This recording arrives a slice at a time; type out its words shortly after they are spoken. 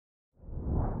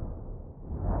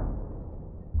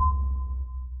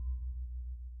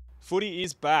Footy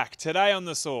is back. Today on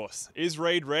The Source, is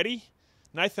Reid ready?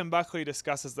 Nathan Buckley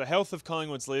discusses the health of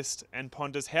Collingwood's list and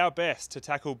ponders how best to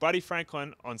tackle Buddy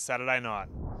Franklin on Saturday night.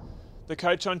 The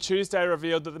coach on Tuesday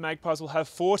revealed that the Magpies will have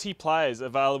 40 players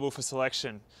available for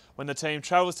selection when the team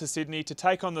travels to Sydney to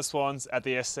take on the Swans at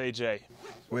the SCG.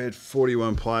 We had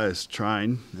 41 players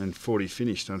train and 40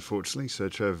 finished, unfortunately. So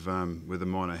Trev with a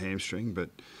minor hamstring, but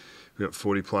we've got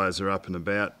 40 players are up and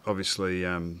about. Obviously,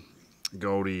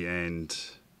 Goldie and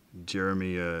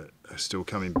Jeremy are still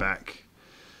coming back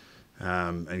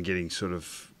and getting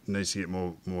needs to get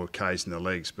more Ks in their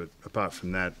legs. But apart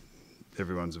from that,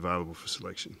 everyone's available for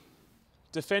selection.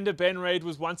 Defender Ben Reid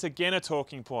was once again a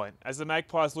talking point as the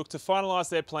Magpies look to finalise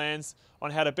their plans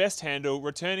on how to best handle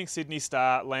returning Sydney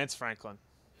star Lance Franklin.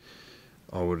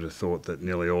 I would have thought that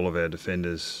nearly all of our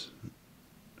defenders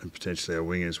and potentially our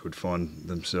wingers would find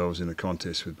themselves in a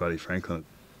contest with Buddy Franklin.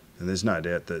 And there's no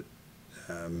doubt that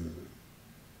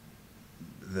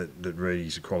that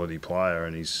Reid's a quality player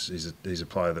and he's a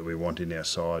player that we want in our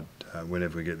side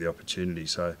whenever we get the opportunity.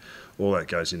 So all that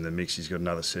goes in the mix. He's got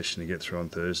another session to get through on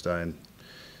Thursday and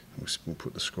we'll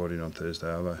put the squad in on Thursday,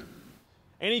 Arvo.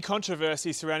 Any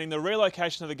controversy surrounding the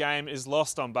relocation of the game is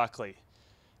lost on Buckley.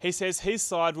 He says his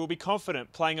side will be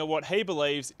confident playing at what he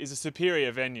believes is a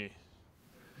superior venue.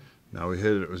 No, we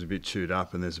heard it was a bit chewed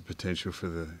up and there's a potential for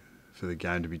the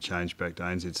game to be changed back to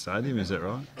ANZ Stadium, is that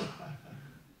right?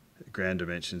 Ground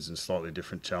dimensions and slightly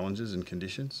different challenges and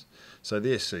conditions. So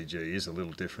the SCG is a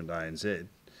little different to ANZ.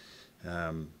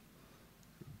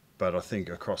 But I think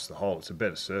across the whole it's a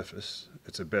better surface,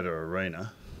 it's a better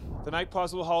arena. The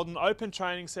Magpies will hold an open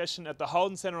training session at the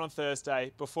Holden Centre on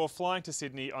Thursday before flying to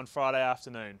Sydney on Friday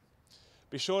afternoon.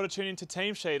 Be sure to tune in to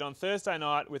Team Sheet on Thursday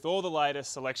night with all the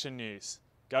latest selection news.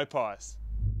 Go Pies!